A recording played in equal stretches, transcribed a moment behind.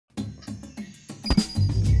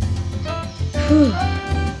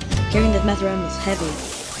Carrying this Master Emerald is heavy.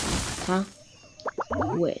 Huh?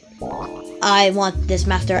 Wait. I want this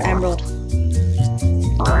Master Emerald.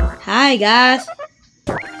 Hi, guys.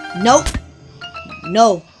 Nope.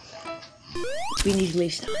 No. We need to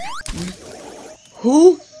leave stuff.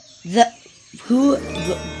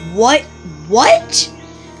 What?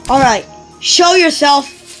 Alright. Show yourself,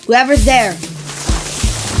 whoever's there.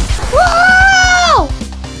 Whoa!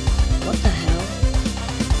 What the hell?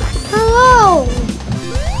 Hello!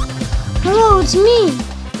 Hello, it's me.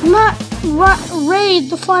 Not Ray,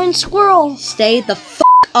 the flying squirrel. Stay the f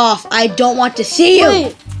off. I don't want to see you.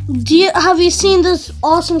 Wait, have you seen this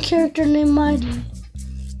awesome character named Mighty?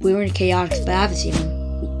 We were in Chaotix, but I haven't seen him.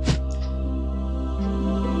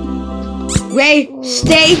 Ray,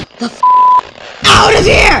 stay the f out of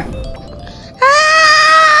here!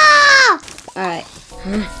 Ah! Alright.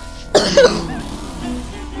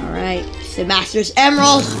 Alright. It's the Master's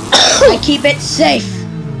Emerald. I keep it safe.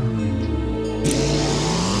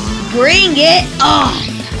 Bring it on!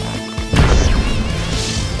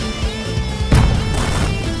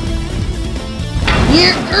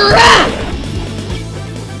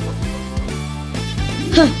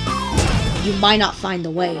 You might not find the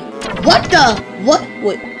way. What the? What?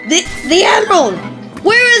 The emerald!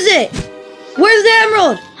 Where is it? Where's the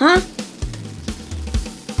emerald? Huh?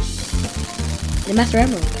 The Master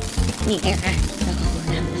Emerald.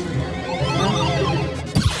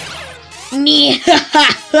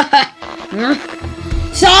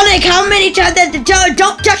 Sonic, how many times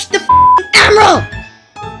don't touch the emerald?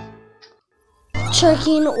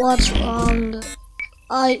 Checking what's wrong.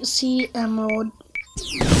 I see emerald.